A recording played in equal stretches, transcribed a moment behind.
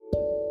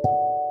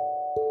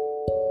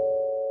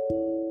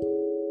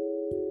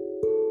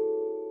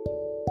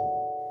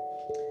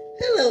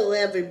Hello,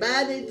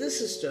 everybody. This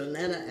is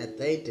Jonetta, and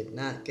they did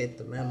not get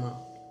the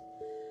memo.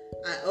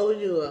 I owe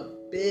you a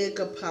big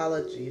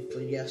apology for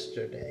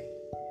yesterday.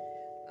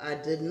 I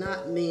did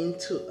not mean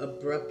to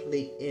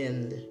abruptly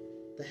end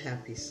the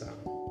happy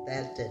song.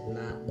 That did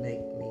not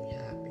make me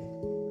happy.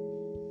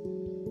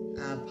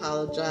 I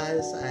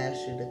apologize. I ask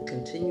you to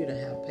continue to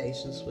have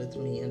patience with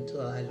me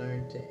until I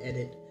learn to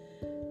edit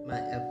my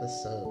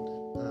episode.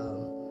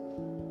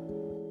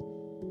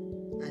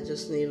 I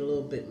just need a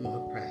little bit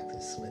more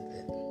practice with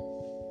it.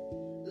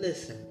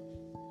 Listen,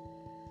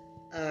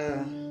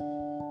 I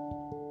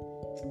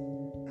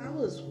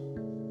was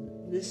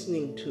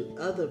listening to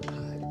other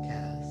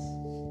podcasts,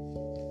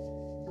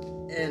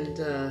 and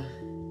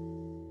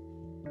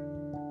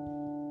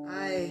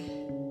I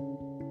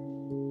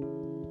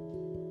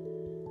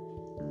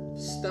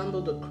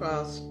stumbled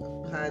across a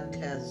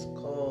podcast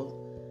called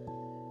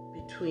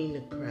Between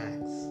the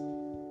Cracks,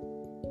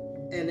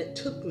 and it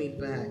took me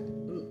back,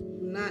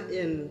 not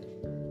in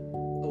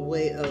a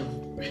way of...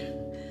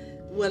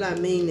 What I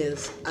mean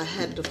is, I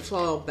had to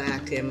fall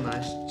back in my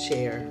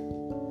chair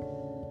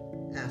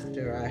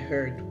after I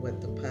heard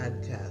what the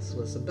podcast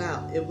was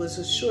about. It was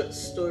a short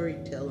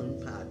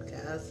storytelling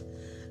podcast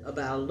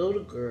about a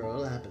little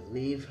girl. I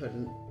believe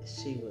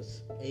she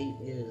was 8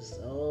 years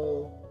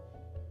old.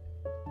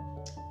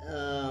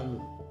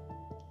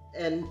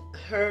 And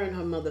her and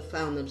her mother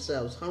found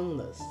themselves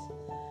homeless.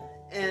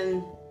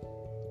 And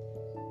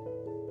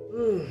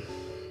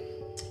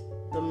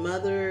the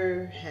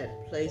mother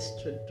had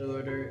placed her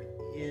daughter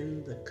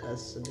in the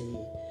custody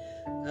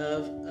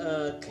of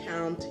a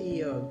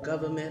county or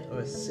government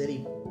or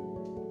city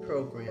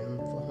program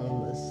for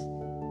homeless.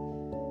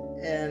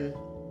 And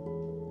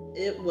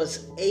it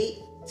was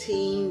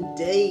 18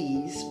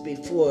 days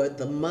before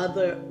the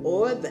mother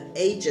or the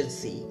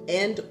agency,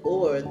 the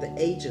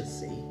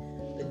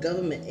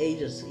government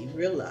agency,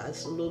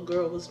 realized the little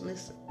girl was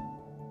missing.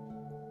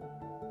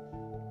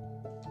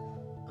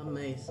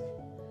 Amazing.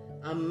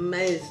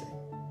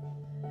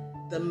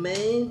 The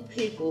main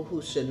people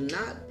who should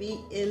not be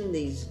in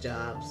these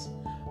jobs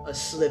are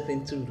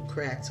slipping through the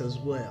cracks as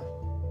well.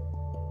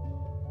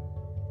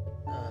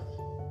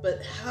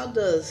 But how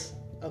does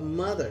a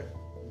mother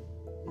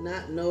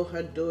not know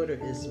her daughter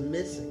is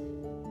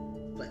missing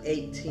for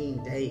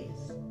 18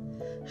 days?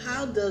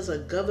 How does a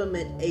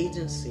government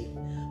agency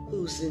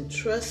who's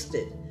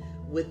entrusted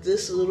with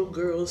this little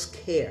girl's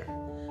care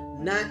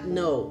not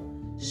know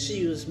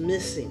she was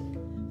missing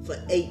for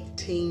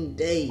 18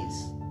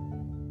 days?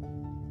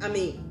 I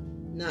mean,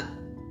 not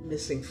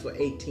missing for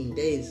 18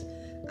 days.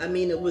 I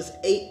mean, it was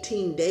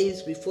 18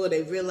 days before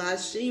they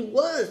realized she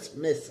was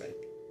missing.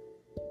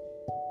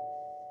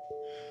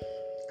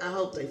 I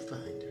hope they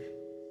find her.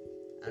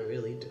 I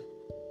really do.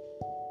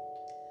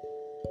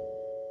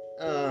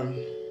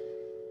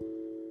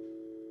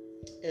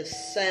 It's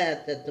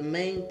sad that the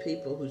main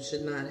people who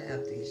should not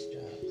have these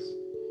jobs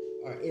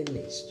are in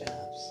these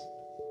jobs.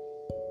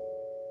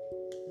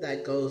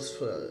 That goes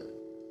for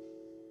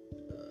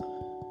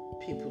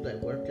people that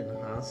work in the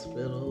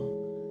hospital,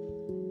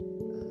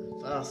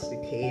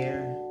 foster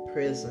care,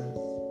 prisons.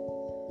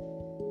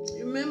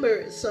 You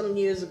remember some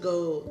years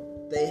ago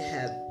they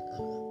had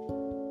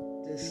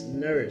this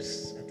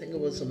nurse, I think it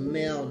was a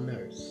male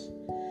nurse,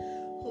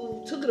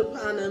 who took it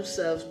upon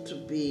himself to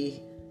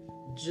be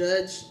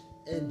judge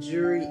and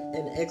jury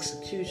and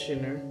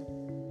executioner,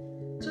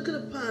 took it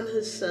upon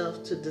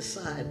himself to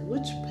decide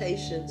which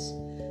patients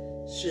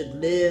should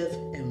live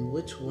and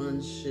which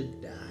ones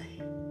should die.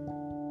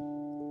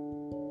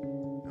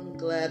 I'm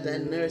glad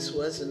that nurse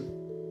wasn't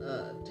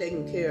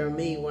taking care of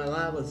me while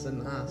I was in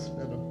the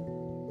hospital,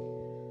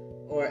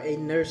 or a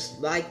nurse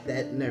like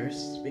that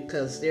nurse,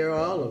 because they're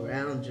all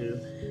around you,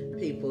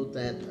 people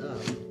that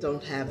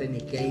don't have any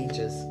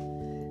gauges.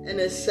 And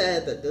it's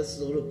sad that this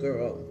little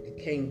girl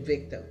became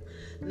victim.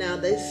 Now,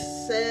 they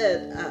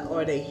said,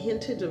 or they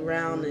hinted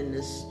around in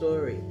this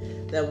story,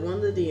 that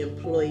one of the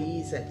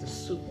employees at the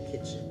soup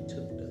kitchen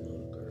took the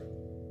little girl.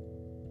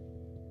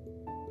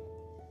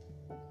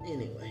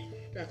 Anyway,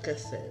 like I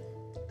said,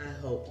 I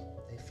hope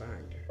they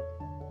find her.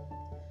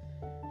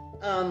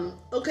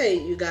 Okay,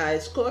 you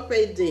guys,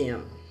 Carpe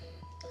Diem,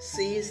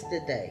 seize the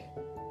day.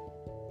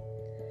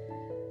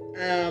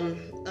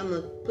 I'm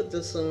going to put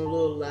this on a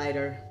little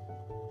lighter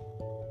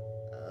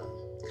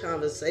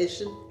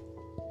conversation.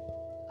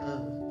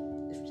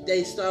 If your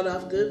day start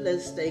off good,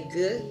 let's stay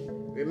good.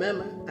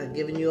 Remember, I've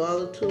given you all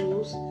the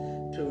tools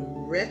to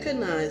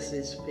recognize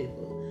these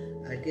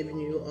people. I've given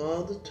you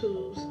all the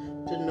tools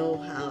to know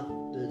how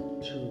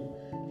to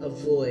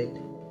avoid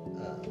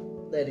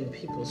letting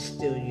people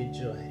steal your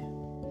joy.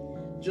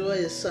 Joy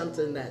is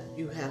something that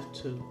you have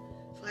to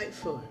fight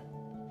for,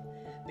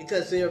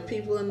 because there are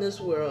people in this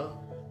world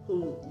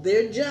who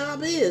their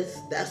job is,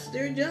 that's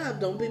their job.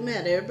 Don't be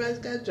mad. Everybody's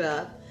got a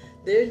job.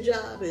 Their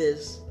job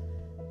is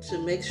to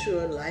make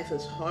sure life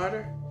is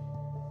harder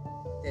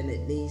than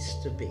it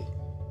needs to be.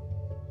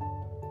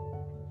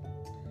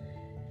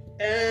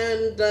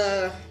 And,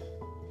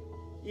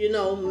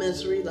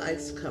 misery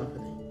likes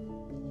company.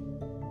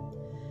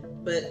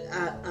 But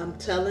I'm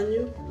telling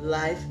you,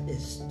 life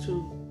is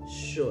too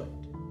short.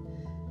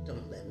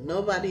 Don't let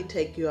nobody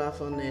take you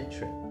off on that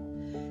trip.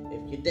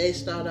 If your day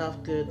start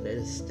off good, let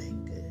it stay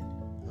good.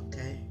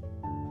 Okay?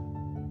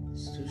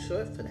 It's too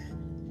short for that.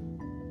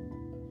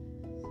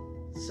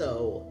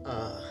 So,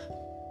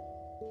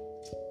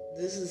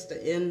 this is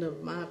the end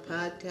of my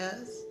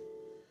podcast.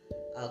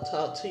 I'll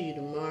talk to you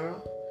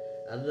tomorrow.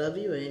 I love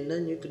you. Ain't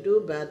nothing you can do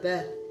about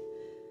that.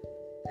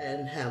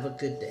 And have a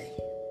good day.